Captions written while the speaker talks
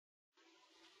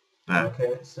There.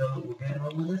 Okay, so we're getting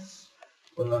on with this.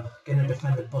 We're gonna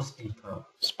defend the bus depot.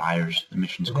 Spires. The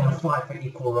mission's We're gonna called. fight for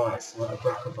equal rights, like a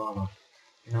Barack Obama.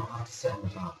 You don't have to sit on the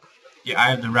back. Yeah, I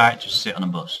have the right to sit on a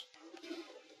bus.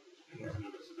 Yeah.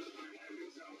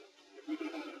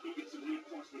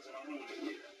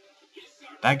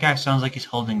 That guy sounds like he's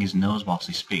holding his nose whilst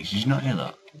he speaks. Did you not hear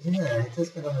that? Yeah, it does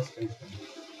get on his face.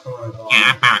 Come on,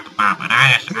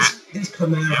 these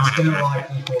Chimerans don't like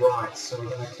equal rights, so we're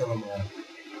gonna kill them all.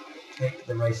 Take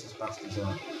the racist bastards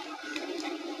out.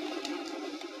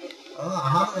 Oh,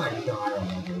 how did I die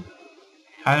already?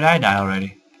 How did I die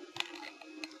already?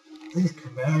 These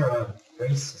Chimera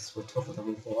racists were tougher than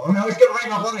we thought. Oh no, he's gonna raid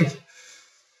my body!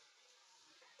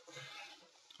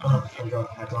 Oh,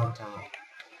 I blanked out.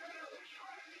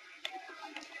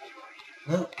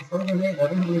 No, for a grenade, I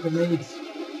don't have any grenades.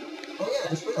 Oh yeah, I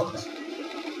just realised.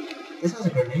 This has a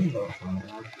grenade launcher on it.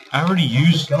 I already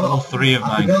used all 3 of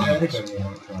my grenades. Grenade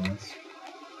launcher on this.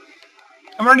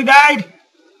 I've already died!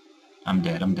 I'm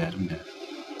dead, I'm dead, I'm dead.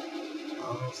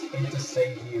 I'm going to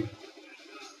save you.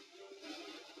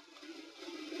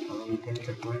 I'm going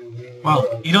to bring you...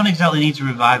 Well, you don't exactly need to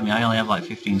revive me. I only have like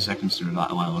 15 seconds to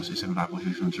revive. Well, it's about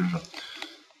 15 seconds to revive.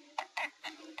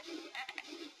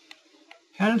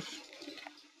 Health.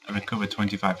 I recovered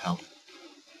 25 health.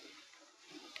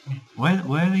 Where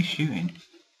are they shooting?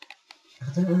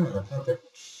 I don't know. I thought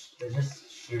they're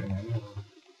just shooting anyone.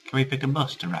 Can we pick a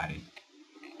bus to ride in?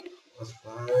 Let's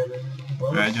ride in the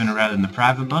bus. We're doing a ride in the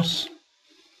private bus.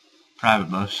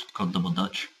 Private bus called Double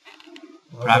Dutch.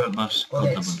 Private bus called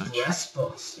Double Dutch. The express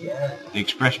bus, yeah. The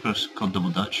express bus called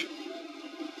Double Dutch.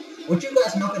 Would you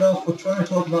guys knock it off? We're trying to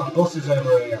talk about buses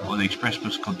over here. Or the express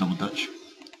bus called Double Dutch.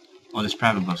 Or this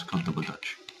private bus called Double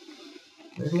Dutch.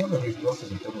 There's one of these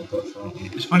buses are Double Dutch, aren't they?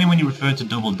 It's funny when you refer to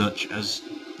Double Dutch as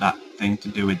that thing to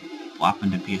do with what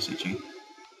happened in PSHE.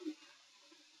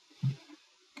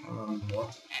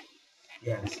 What?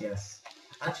 Yes, yes.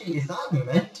 Actually, is that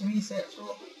meant to be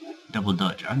sexual? Double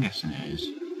Dutch, I'm guessing it is.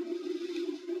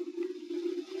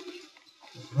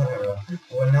 Whatever.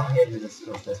 We're not here to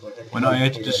discuss this. We're not here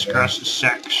to discuss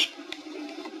sex.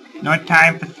 No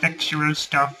time for sexual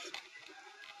stuff.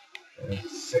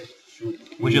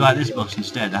 Would you like this bus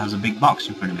instead? That has a big box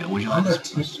in front of it. Or would you like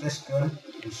this bus? This gun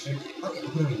and shoot. Okay,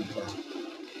 what do we do?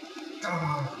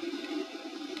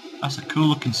 That's a cool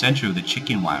looking sentry with a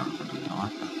chicken wire in front of it. I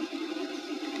like that.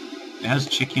 It has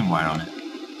chicken wire on it.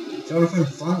 Jonathan,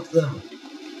 flank them.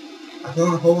 I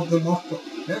can't hold them off, but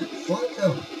no, flank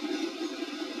them.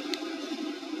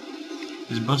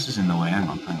 This bus is in the way. Hang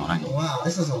on. Wow,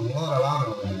 this is a lot of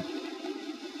ammo in it.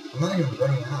 I'm not even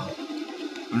running out.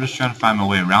 I'm just trying to find my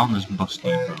way around this bus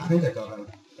depot. I think I got him.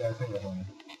 Yeah, I think I got him.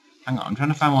 Hang on, I'm trying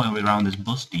to find my way around this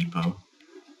bus depot.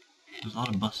 There's a lot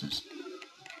of buses.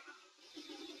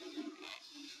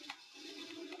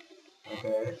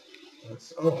 Okay.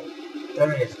 Oh,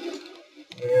 there he is.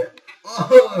 Yeah.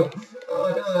 Oh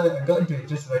no, I got into it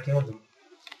just as I killed him.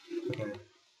 Okay.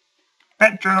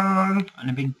 Petrol! And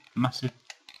a big, massive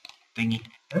thingy.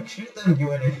 Don't shoot them,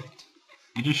 you idiot.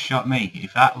 You just shot me.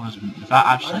 If that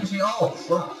actually... I didn't see, oh,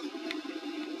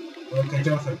 crap. Okay,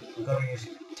 Jonathan, we've got to use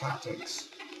tactics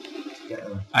to get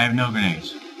them. I have no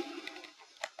grenades.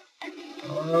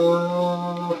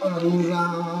 Oh,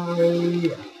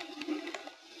 Arive.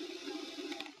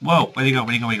 Whoa, where'd he go?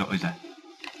 Who's there?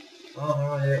 Oh,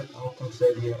 alright, I'll come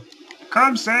save you.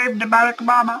 Come save the Barack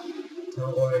Obama!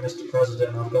 Don't worry, Mr.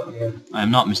 President, I've got you. I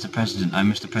am not Mr. President,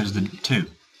 I'm Mr. President 2.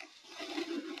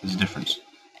 There's a difference.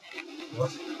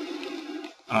 What?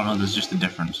 I don't know, there's just a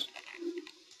difference.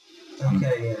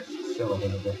 Okay, yeah, show a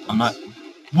little bit. I'm not...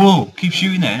 Whoa! Keep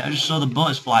shooting there. I just saw the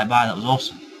bullets fly by, that was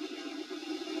awesome.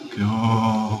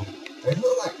 Go! They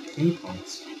look like pea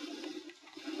pods.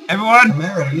 Everyone!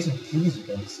 Chimera using peas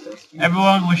against us.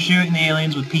 Everyone, we're shooting the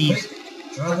aliens with peas.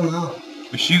 Quick, drag them out.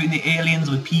 We're shooting the aliens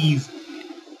with peas.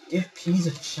 Give peas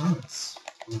a chance.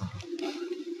 No.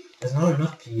 There's not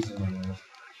enough peas in the world.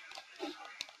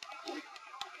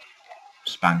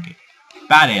 Spank it.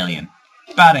 Bad alien.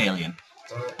 Bad alien.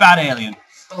 Sorry. Bad alien.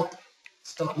 Stop.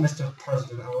 Stop, Mr.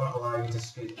 President. I won't allow you to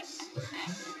speak.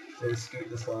 To scoot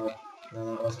this loud.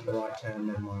 No, that wasn't the right term.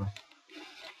 Never mind.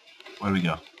 Where do we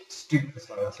go? Scoot this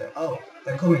loud, that's it. Oh,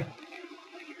 they're coming.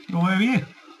 Well, where are you?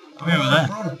 We're over there.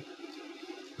 Front.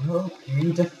 Help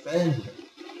me defend.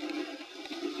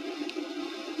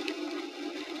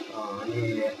 Oh,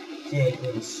 yeah. He ain't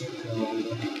really shooting no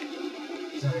longer.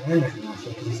 He's not doing anything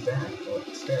actually because he's dead,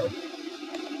 but still.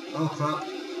 Oh crap.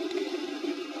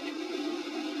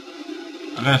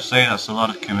 I'm gonna say that's a lot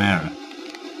of Chimera.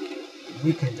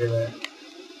 We can do it.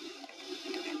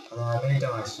 I may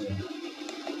die soon.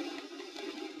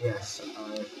 Yes,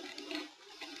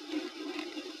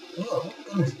 Whoa, what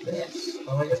gun is this?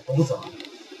 Oh wait, it's bullseye.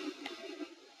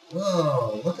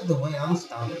 Whoa, look at the way I'm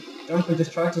standing. Don't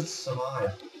just try to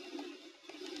survive.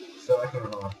 So I can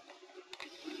revive.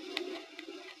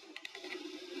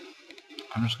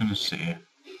 I'm just gonna sit here.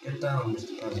 Get down,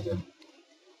 Mr. President.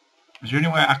 Is there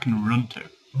anywhere I can run to?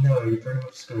 No, you're pretty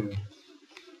much screwed.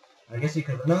 I guess you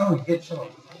could. No, you get shot.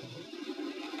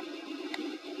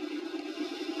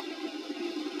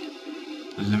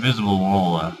 There's an invisible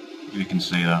wall there. If you can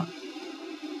see that.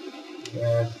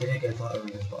 Yeah, we did get that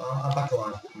arenas, but I'm back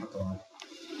alive. I'm back alive.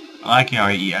 I like how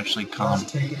you actually can't.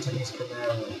 Let's take it to these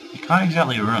Chimerans. You can't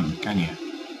exactly run, can you?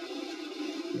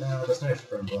 No, there's no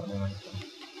sprint button or anything.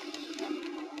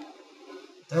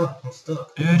 Oh, I'm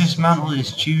stuck. Who dismantle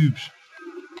these tubes?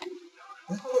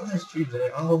 Look at those tubes in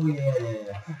it. Oh,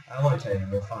 yeah. I won't tell you,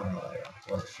 we'll find out later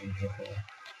what the tubes are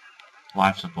for.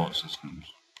 Life support systems.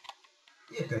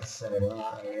 You could say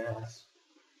that, yes.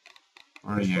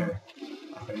 Where are you?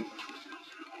 I think.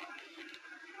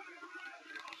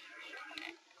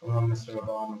 Come on, Mr.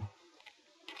 Obama.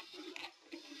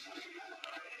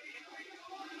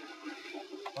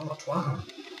 Oh, twat.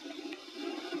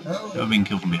 No. You're being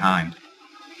killed from behind.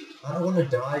 I don't want to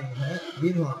die yet.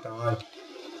 You don't want to die.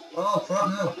 Oh, crap,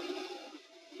 no.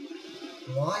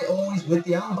 Why always with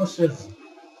the ambushes?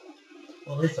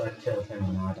 Well, at least I killed him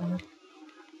and I died.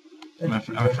 I'm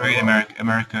afraid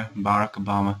America, Barack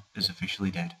Obama, is officially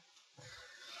dead.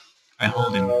 I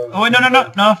hold him. Oh wait, no,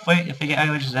 wait, I forget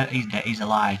he's dead, he's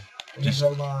alive. He's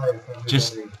alive,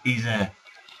 everybody. He's there.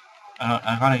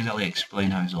 I can't exactly explain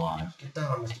how he's alive. Get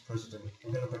down, Mr. President.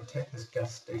 We're going to protect this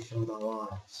gas station with our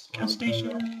lives. Gas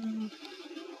station.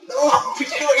 Oh, you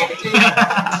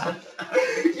idiot!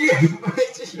 You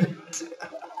idiot!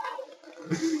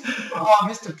 Oh,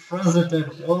 Mr.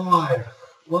 President, why?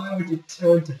 Why would you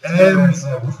turn to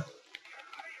terrorism?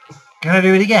 Can I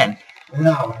do it again?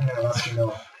 No, that's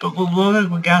enough. But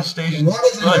what gas stations? What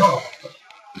is enough?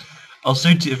 I'll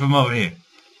shoot it from over here.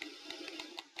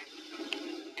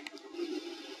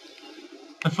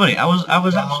 It's funny. I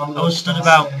was stood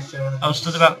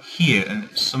about here, and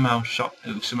it somehow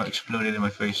exploded in my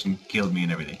face and killed me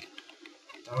and everything.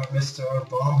 Alright, Mr.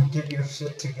 Obama, get your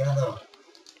shit together.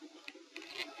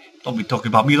 Don't be talking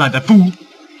about me like that, fool!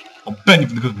 I'll ban you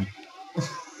from the country.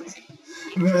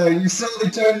 No, you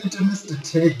suddenly turned into Mr.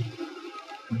 T.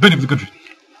 I'll ban you from the country.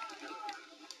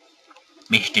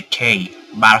 Mr. T.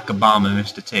 Barack Obama,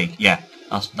 Mr. T. Yeah,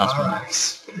 that's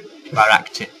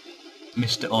Barack T.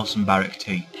 Mr. Awesome Barack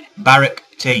T. Barack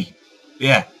T.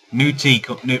 Yeah, new tea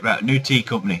company.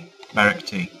 Barack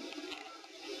T.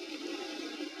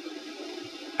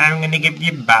 I'm gonna give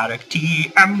you Barack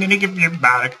T. I'm gonna give you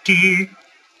Barack T.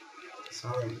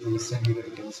 Sorry, you were saying you were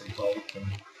gonna give us a bollocking.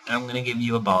 I'm gonna give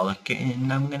you a bollocking.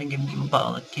 I'm gonna give you a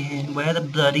bollocking. Where the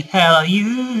bloody hell are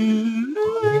you?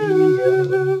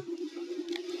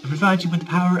 I provide you with the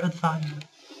power of the fire.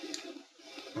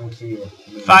 Thank you.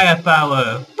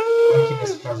 Firepower. Thank you,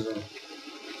 Mr. President.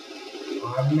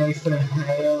 I'm Nathan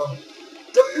Hale.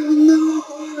 Do you know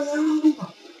who I am?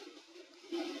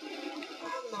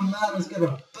 I'm the man who's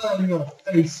gonna burn your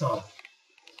face off.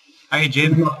 Hiya, With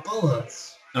Jim. my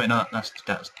bullets. No, wait, no, that's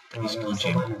he's called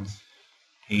Jim. Lemons.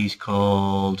 He's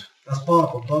called. That's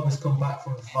Bob, but Bob has come back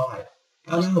from the fight.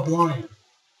 I'm in the blind.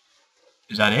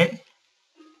 Is that it?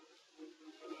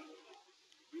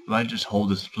 Will I just hold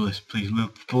this, please?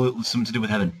 Something to do with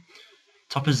heaven.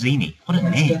 Topazzini. What a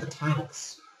Let's name. get the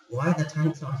tanks. Why are the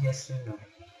tanks not here sooner?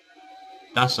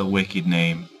 That's a wicked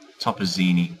name.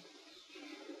 Topazzini.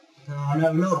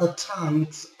 No, not the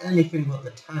tanks. Anything but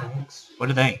the tanks. What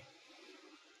are they?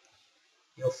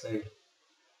 You'll see.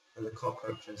 They're the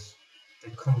cockroaches.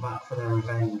 They've come back for their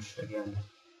revenge again.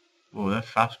 Oh, they're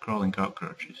fast-crawling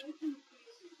cockroaches.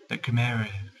 The Chimerans.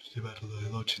 The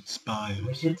launch inspired.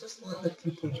 We should just let the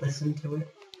people listen to it.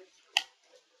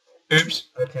 Oops.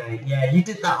 Okay, yeah, you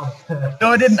did that on purpose.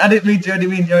 No, I didn't mean to.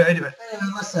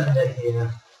 Let's end it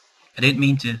here. I didn't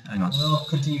mean to. Hang on. We'll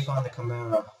continue to find the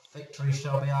Chimera. Victory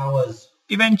shall be ours.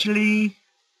 Eventually.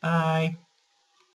 Bye.